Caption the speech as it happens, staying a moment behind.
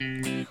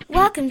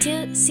Welcome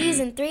to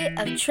Season 3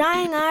 of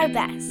Trying Our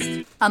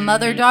Best, a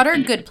mother-daughter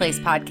Good Place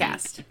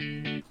podcast.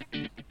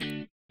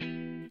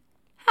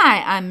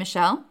 Hi, I'm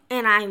Michelle.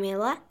 And I'm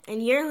Mila,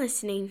 and you're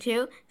listening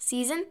to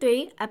Season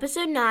 3,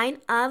 Episode 9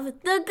 of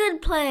The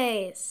Good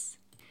Place.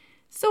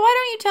 So why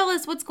don't you tell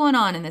us what's going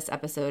on in this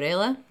episode,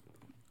 Ayla?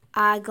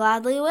 I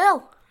gladly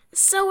will.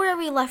 So where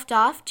we left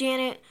off,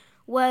 Janet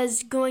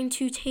was going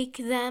to take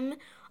them,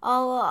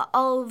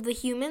 all of the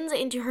humans,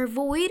 into her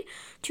void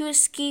to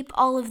escape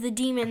all of the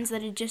demons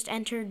that had just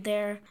entered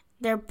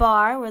their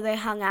bar where they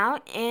hung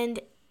out. And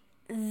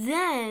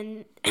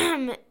then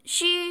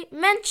she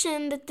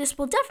mentioned that this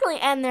will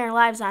definitely end their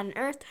lives on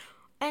Earth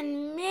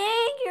and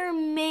may or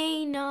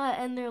may not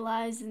end their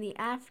lives in the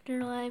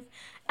afterlife.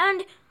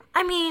 And,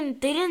 I mean,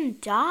 they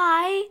didn't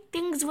die.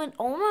 Things went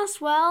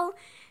almost well,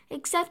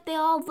 except they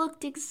all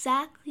looked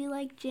exactly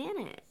like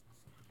Janet.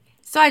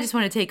 So I just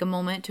want to take a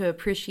moment to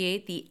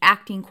appreciate the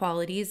acting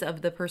qualities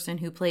of the person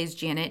who plays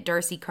Janet.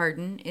 Darcy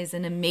Carden is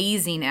an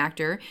amazing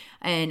actor,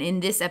 and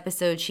in this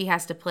episode she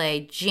has to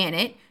play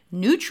Janet,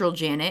 neutral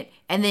Janet,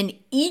 and then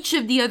each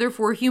of the other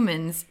four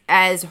humans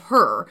as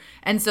her.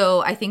 And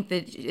so I think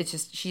that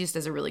she just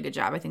does a really good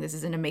job. I think this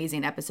is an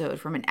amazing episode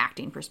from an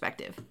acting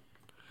perspective.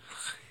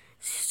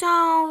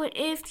 So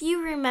if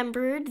you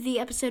remembered the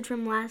episode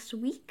from last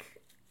week,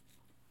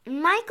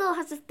 Michael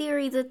has a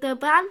theory that the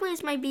bad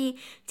place might be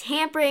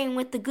tampering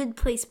with the good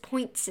place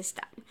point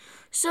system.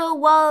 So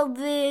while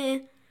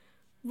the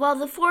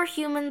four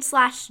humans /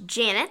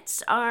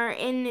 Janets are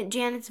in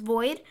Janet's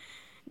void,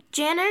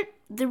 Janet,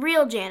 the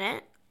real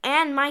Janet,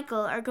 and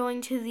Michael are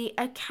going to the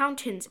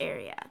accountant's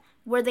area,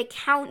 where they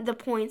count the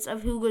points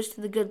of who goes to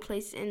the good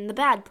place and the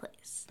bad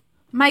place.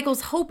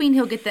 Michael's hoping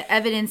he'll get the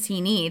evidence he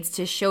needs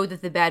to show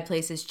that the bad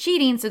place is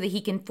cheating so that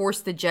he can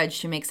force the judge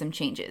to make some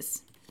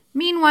changes.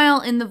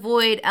 Meanwhile, in the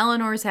void,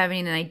 Eleanor's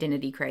having an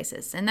identity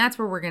crisis, and that's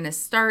where we're going to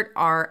start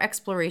our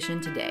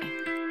exploration today.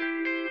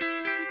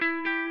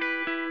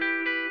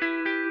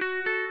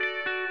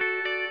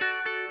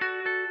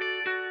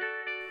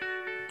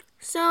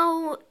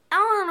 So,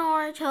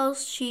 Eleanor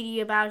tells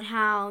Chidi about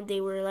how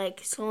they were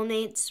like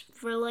soulmates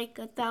for like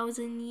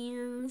 1,000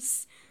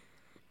 years.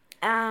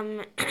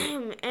 And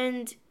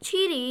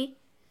Chidi,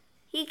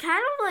 he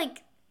kind of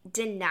like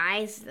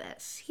denies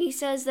this. He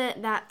says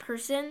that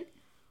person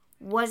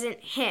wasn't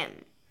him.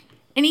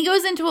 And he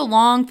goes into a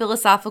long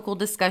philosophical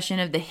discussion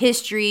of the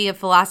history of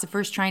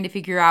philosophers trying to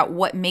figure out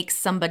what makes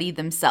somebody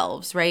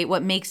themselves, right?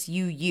 What makes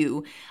you,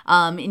 you.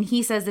 And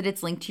he says that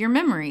it's linked to your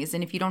memories.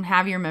 And if you don't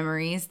have your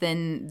memories,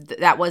 then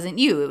that wasn't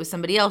you. It was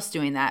somebody else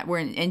doing that.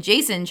 And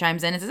Jason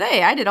chimes in and says,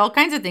 hey, I did all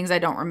kinds of things I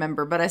don't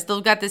remember, but I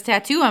still got this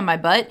tattoo on my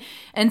butt.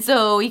 And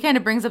so he kind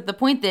of brings up the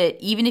point that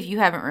even if you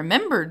haven't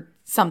remembered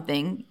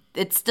something,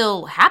 it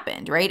still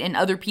happened, right? And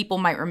other people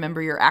might remember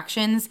your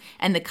actions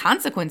and the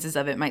consequences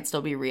of it might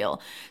still be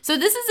real. So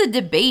this is a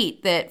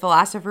debate that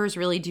philosophers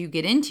really do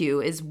get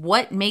into, is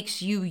what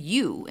makes you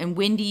you, and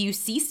when do you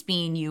cease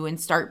being you and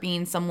start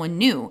being someone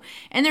new?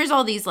 And there's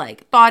all these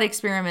like thought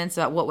experiments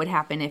about what would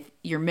happen if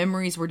your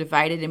memories were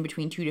divided in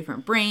between two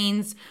different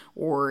brains,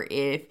 or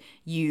if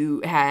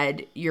you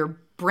had your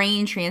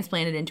brain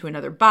transplanted into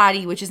another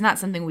body, which is not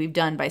something we've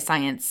done by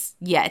science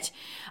yet.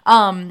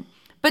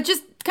 But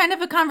just kind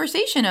of a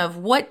conversation of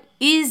what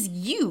is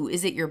you?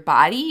 Is it your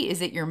body?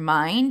 Is it your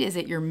mind? Is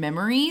it your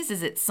memories?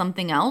 Is it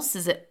something else?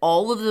 Is it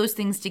all of those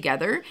things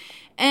together?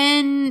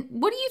 And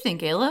what do you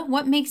think, Ayla?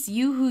 What makes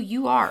you who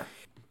you are?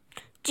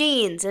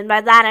 Jeans, and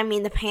by that I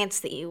mean the pants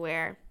that you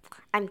wear.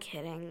 I'm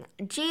kidding.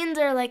 Jeans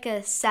are like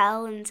a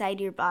cell inside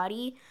your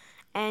body,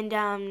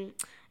 and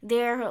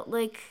they're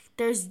like,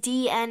 there's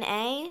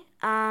DNA.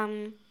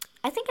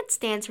 I think it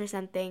stands for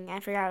something. I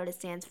forgot what it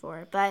stands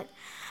for, but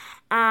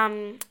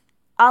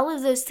all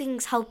of those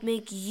things help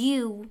make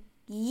you,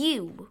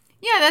 you.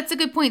 Yeah, that's a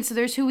good point. So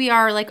there's who we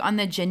are like on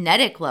the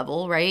genetic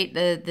level, right?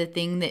 The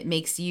thing that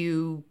makes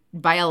you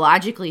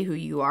biologically who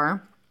you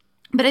are.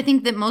 But I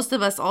think that most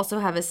of us also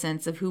have a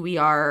sense of who we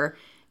are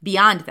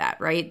beyond that,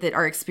 right? That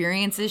our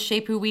experiences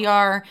shape who we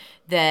are,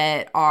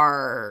 that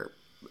our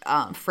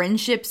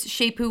friendships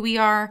shape who we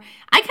are.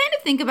 I kind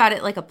of think about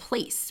it like a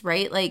place,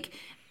 right? Like,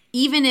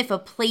 even if a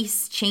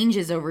place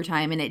changes over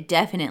time, and it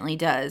definitely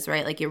does,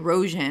 right? Like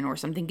erosion, or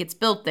something gets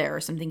built there, or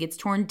something gets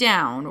torn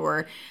down,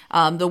 or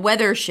the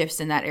weather shifts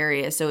in that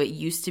area. So it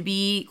used to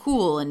be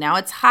cool and now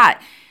it's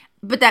hot.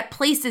 But that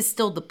place is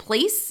still the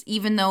place,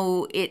 even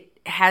though it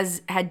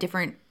has had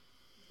different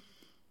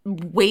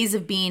ways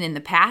of being in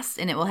the past,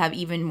 and it will have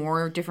even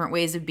more different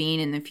ways of being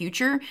in the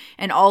future.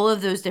 And all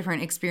of those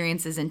different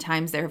experiences and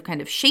times there have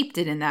kind of shaped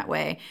it in that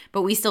way,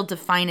 but we still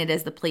define it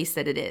as the place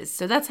that it is.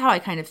 So that's how I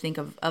kind of think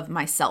of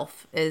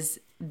myself, as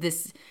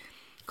this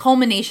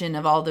culmination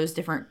of all those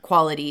different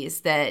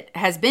qualities that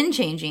has been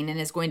changing and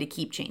is going to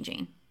keep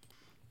changing.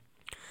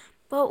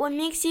 But what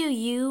makes you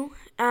you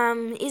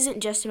isn't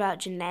just about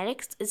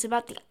genetics. It's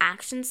about the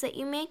actions that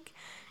you make,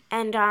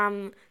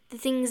 and the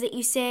things that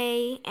you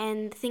say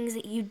and the things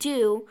that you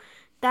do.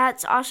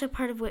 That's also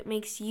part of what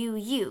makes you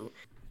you.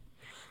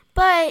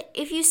 But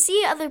if you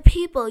see other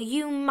people,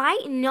 you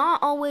might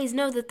not always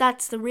know that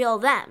that's the real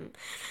them.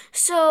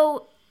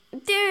 So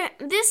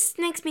this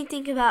makes me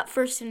think about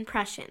first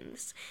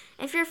impressions.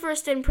 If your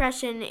first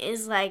impression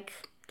is like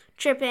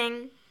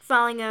tripping,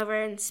 falling over,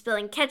 and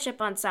spilling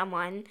ketchup on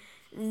someone,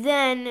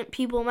 then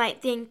people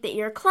might think that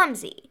you're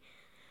clumsy.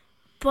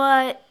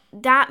 But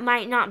that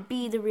might not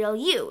be the real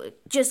you. It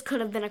just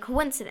could have been a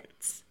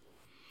coincidence.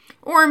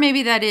 Or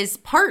maybe that is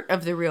part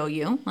of the real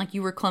you, like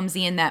you were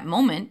clumsy in that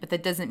moment, but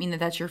that doesn't mean that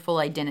that's your full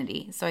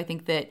identity. So I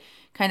think that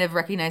kind of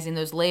recognizing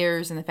those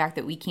layers and the fact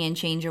that we can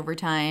change over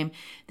time,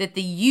 that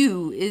the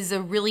you is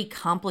a really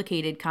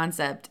complicated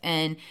concept.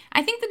 And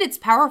I think that it's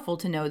powerful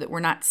to know that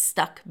we're not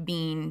stuck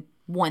being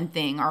one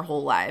thing our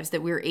whole lives,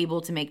 that we're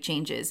able to make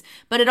changes.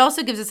 But it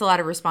also gives us a lot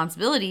of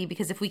responsibility,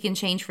 because if we can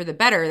change for the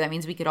better, that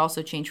means we could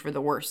also change for the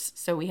worse.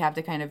 So we have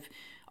to kind of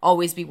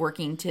always be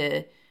working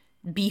to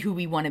be who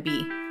we want to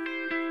be.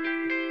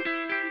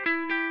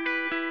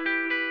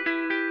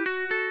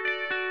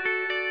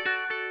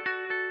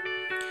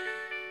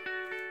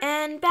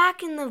 And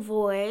back in the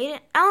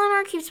void,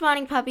 Eleanor keeps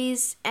spawning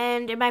puppies,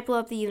 and it might blow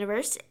up the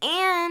universe.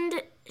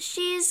 And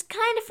she's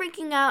kind of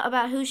freaking out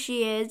about who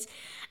she is.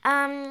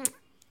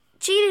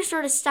 Chidi's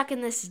sort of stuck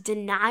in this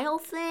denial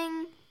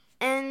thing,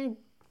 and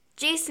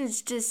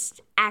Jason's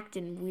just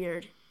acting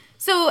weird.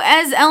 So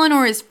as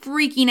Eleanor is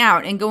freaking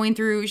out and going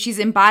through, she's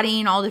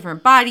embodying all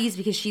different bodies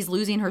because she's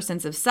losing her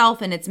sense of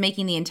self, and it's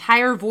making the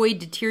entire void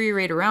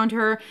deteriorate around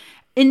her.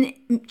 And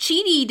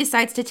Chidi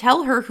decides to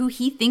tell her who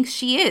he thinks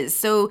she is.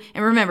 So,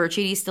 and remember,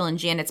 Chidi's still in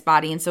Janet's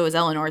body, and so is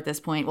Eleanor at this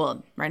point.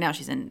 Well, right now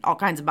she's in all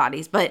kinds of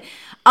bodies, but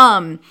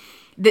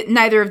that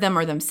neither of them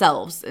are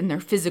themselves in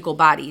their physical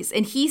bodies.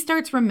 And he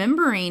starts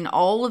remembering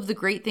all of the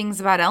great things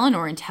about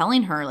Eleanor and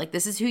telling her, like,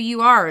 this is who you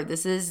are.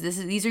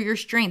 These are your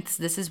strengths.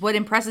 This is what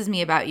impresses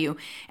me about you.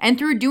 And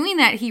through doing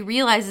that, he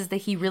realizes that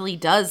he really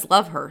does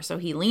love her. So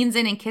he leans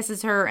in and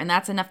kisses her, and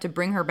that's enough to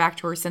bring her back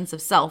to her sense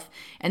of self.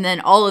 And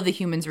then all of the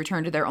humans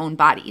return to their own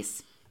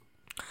bodies.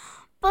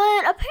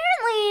 But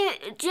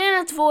apparently,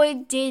 Janet's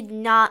void did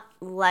not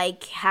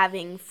like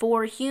having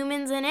 4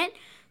 humans in it.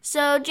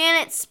 So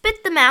Janet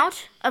spit them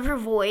out of her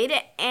void,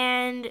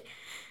 and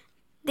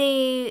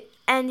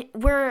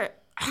we're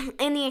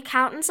in the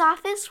accountant's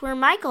office where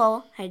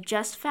Michael had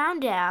just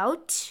found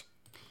out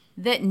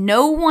that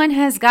no one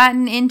has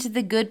gotten into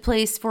the good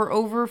place for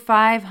over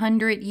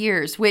 500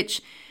 years,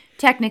 which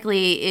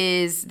technically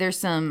is, there's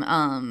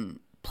some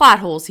plot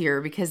holes here,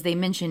 because they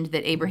mentioned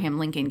that Abraham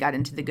Lincoln got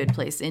into the good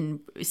place in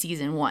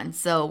season 1.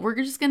 So we're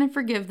just going to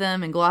forgive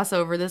them and gloss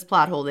over this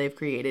plot hole they've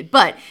created.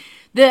 But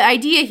the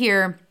idea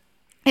here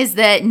is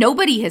that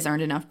nobody has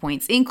earned enough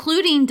points,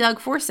 including Doug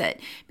Forsett,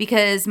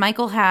 because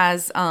Michael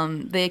has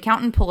the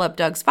accountant pull up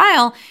Doug's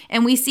file,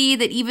 and we see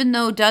that even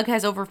though Doug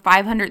has over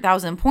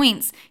 500,000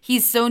 points,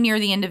 he's so near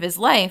the end of his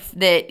life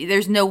that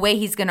there's no way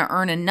he's going to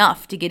earn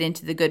enough to get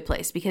into the good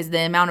place, because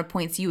the amount of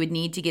points you would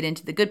need to get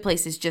into the good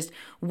place is just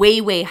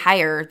way, way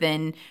higher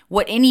than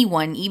what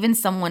anyone, even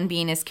someone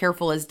being as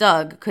careful as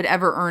Doug, could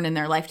ever earn in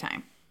their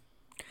lifetime.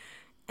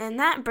 And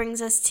that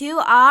brings us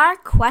to our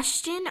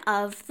question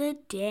of the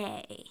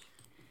day.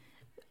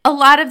 A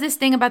lot of this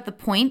thing about the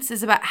points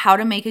is about how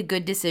to make a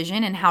good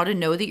decision and how to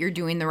know that you're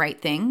doing the right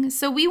thing.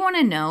 So we want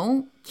to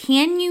know,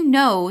 can you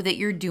know that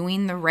you're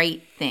doing the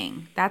right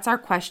thing? That's our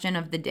question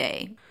of the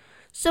day.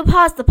 So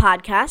pause the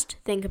podcast,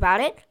 think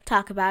about it,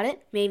 talk about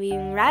it, maybe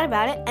even write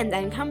about it, and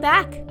then come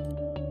back.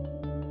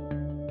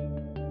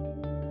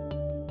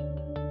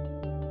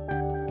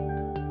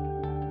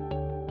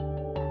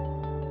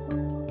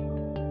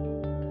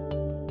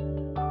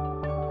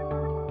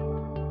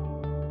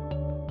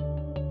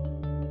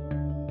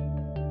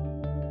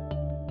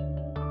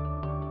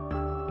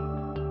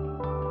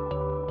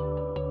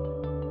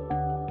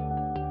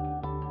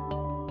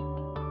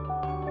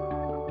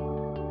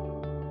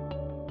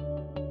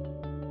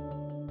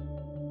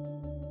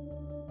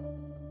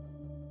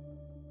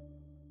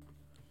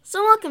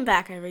 So welcome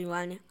back,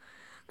 everyone.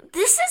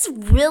 This is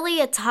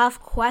really a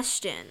tough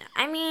question.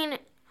 I mean,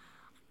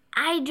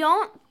 I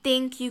don't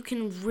think you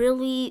can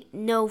really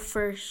know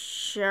for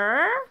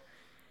sure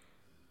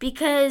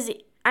because,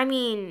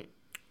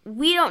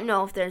 we don't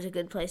know if there's a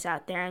good place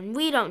out there, and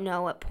we don't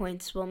know what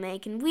points we'll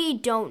make, and we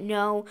don't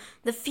know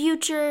the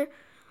future,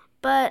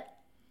 but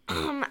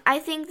I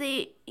think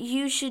that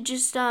you should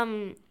just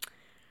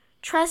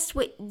trust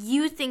what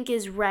you think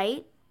is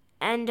right,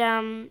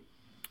 and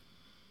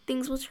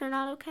things will turn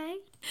out okay.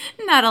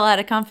 Not a lot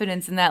of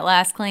confidence in that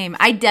last claim.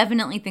 I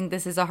definitely think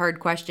this is a hard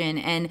question,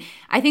 and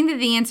I think that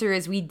the answer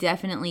is we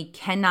definitely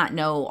cannot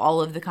know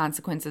all of the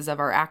consequences of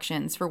our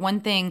actions. For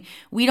one thing,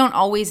 we don't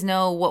always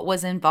know what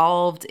was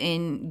involved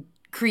in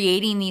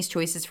creating these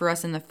choices for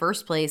us in the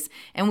first place.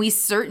 And we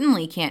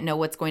certainly can't know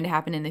what's going to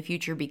happen in the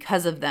future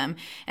because of them.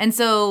 And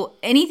so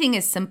anything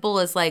as simple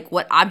as like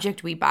what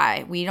object we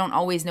buy, we don't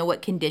always know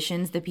what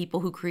conditions the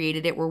people who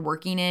created it were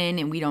working in,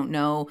 and we don't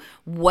know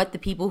what the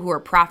people who are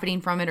profiting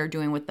from it are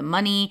doing with the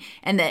money.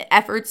 And the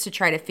efforts to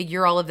try to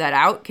figure all of that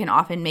out can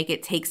often make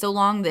it take so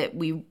long that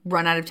we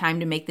run out of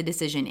time to make the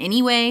decision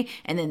anyway,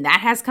 and then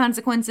that has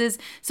consequences.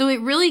 So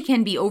it really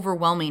can be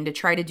overwhelming to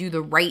try to do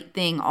the right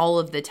thing all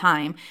of the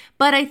time.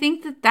 But I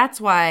think that that's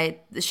why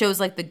the shows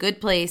like The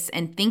Good Place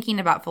and thinking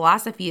about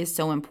philosophy is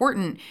so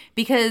important,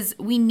 because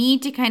we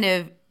need to kind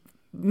of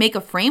make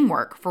a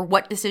framework for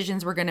what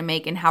decisions we're going to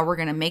make and how we're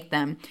going to make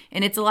them.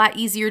 And it's a lot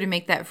easier to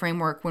make that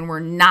framework when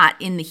we're not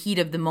in the heat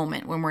of the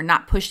moment, when we're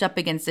not pushed up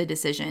against a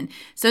decision,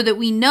 so that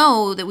we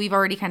know that we've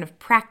already kind of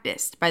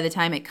practiced by the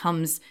time it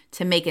comes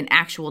to make an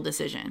actual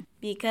decision.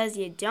 Because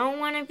you don't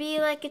want to be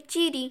like a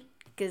Chidi,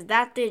 because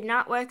that did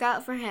not work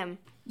out for him.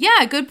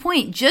 Yeah, good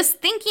point. Just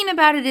thinking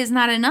about it is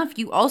not enough.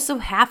 You also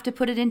have to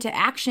put it into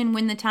action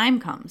when the time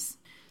comes.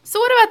 So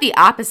what about the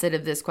opposite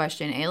of this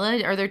question,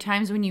 Ayla? Are there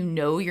times when you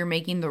know you're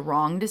making the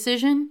wrong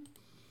decision?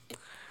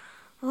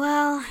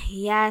 Well,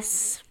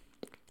 yes.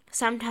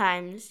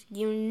 Sometimes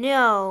you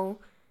know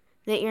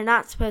that you're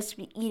not supposed to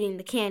be eating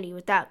the candy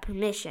without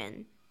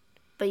permission,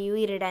 but you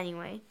eat it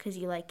anyway because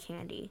you like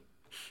candy.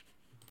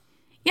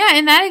 Yeah,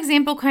 and that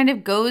example kind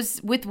of goes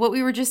with what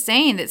we were just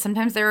saying, that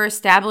sometimes there are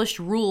established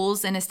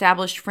rules and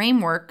established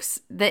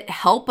frameworks that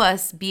help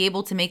us be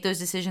able to make those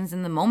decisions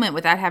in the moment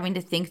without having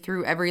to think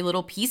through every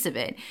little piece of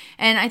it.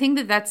 And I think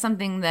that that's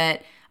something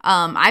that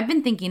I've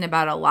been thinking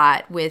about a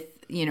lot with,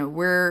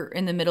 we're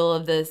in the middle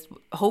of this,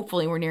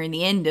 hopefully we're nearing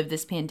the end of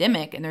this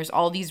pandemic, and there's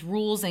all these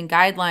rules and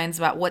guidelines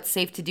about what's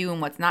safe to do and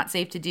what's not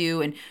safe to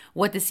do, and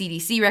what the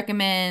CDC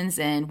recommends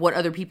and what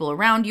other people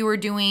around you are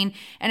doing.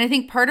 And I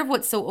think part of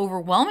what's so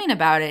overwhelming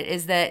about it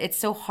is that it's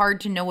so hard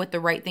to know what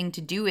the right thing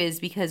to do is,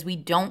 because we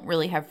don't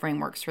really have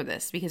frameworks for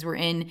this, because we're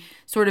in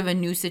sort of a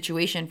new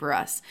situation for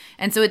us.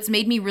 And so it's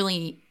made me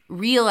really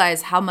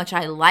realize how much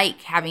I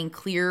like having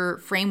clear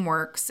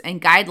frameworks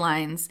and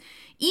guidelines.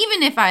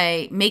 Even if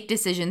I make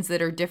decisions that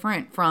are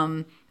different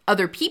from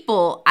other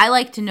people, I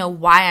like to know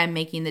why I'm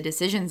making the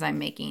decisions I'm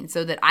making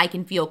so that I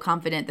can feel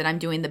confident that I'm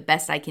doing the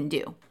best I can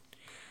do.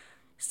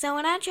 So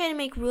when I try to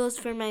make rules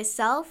for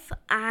myself,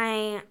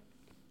 I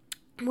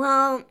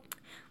might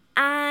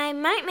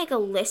make a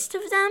list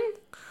of them.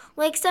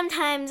 Like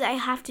sometimes I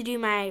have to do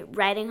my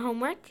writing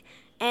homework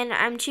and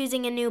I'm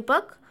choosing a new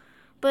book.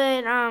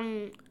 But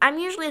I'm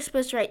usually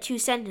supposed to write 2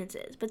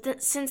 sentences.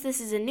 But since this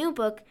is a new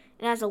book,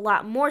 it has a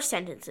lot more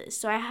sentences.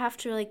 So I have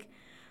to,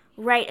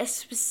 write a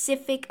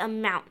specific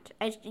amount.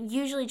 I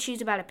usually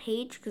choose about a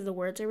page because the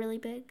words are really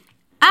big.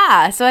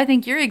 So I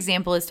think your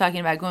example is talking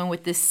about going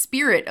with the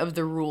spirit of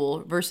the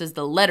rule versus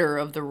the letter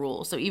of the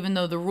rule. So even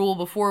though the rule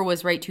before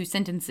was write 2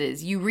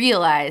 sentences, you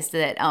realized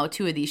that,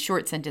 2 of these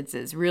short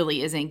sentences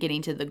really isn't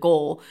getting to the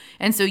goal.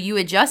 And so you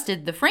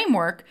adjusted the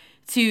framework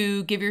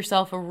to give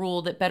yourself a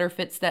rule that better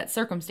fits that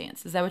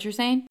circumstance. Is that what you're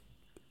saying?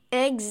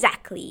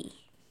 Exactly.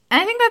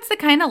 And I think that's the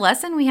kind of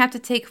lesson we have to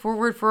take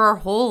forward for our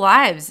whole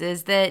lives,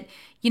 is that,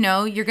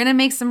 you're going to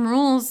make some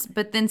rules,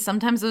 but then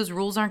sometimes those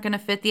rules aren't going to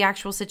fit the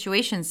actual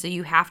situation. So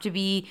you have to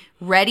be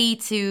ready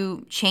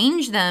to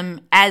change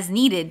them as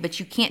needed, but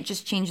you can't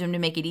just change them to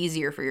make it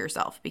easier for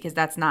yourself, because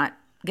that's not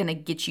going to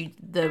get you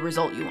the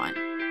result you want.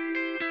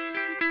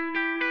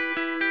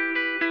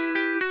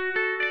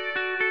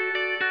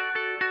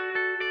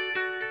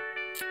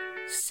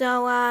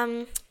 So,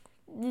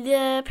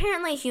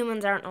 apparently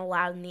humans aren't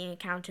allowed in the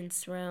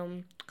accountant's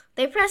room.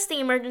 They press the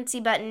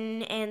emergency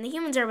button, and the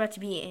humans are about to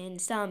be in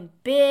some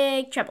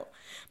big trouble.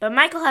 But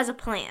Michael has a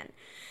plan.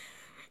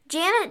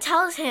 Janet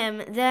tells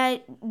him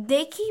that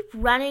they keep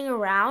running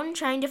around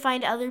trying to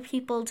find other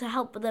people to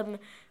help them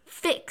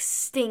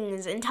fix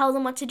things and tell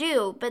them what to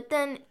do. But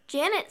then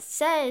Janet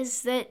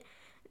says that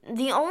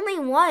the only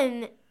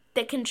one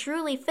that can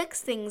truly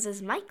fix things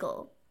is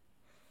Michael.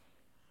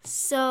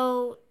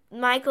 So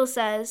Michael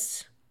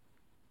says,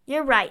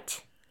 "You're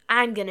right.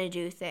 I'm going to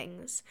do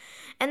things."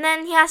 And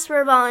then he asks for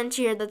a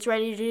volunteer that's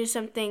ready to do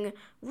something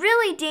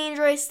really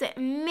dangerous that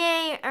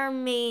may or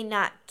may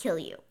not kill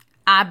you.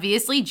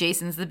 Obviously,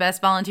 Jason's the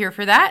best volunteer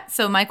for that.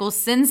 So Michael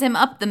sends him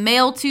up the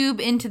mail tube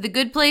into the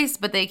good place,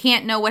 but they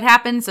can't know what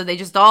happened. So they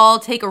just all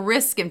take a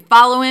risk and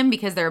follow him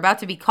because they're about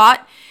to be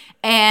caught.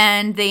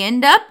 And they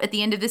end up, at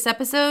the end of this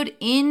episode,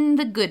 in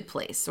the good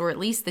place, or at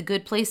least the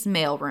good place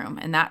mailroom.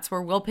 And that's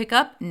where we'll pick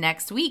up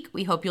next week.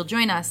 We hope you'll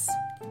join us.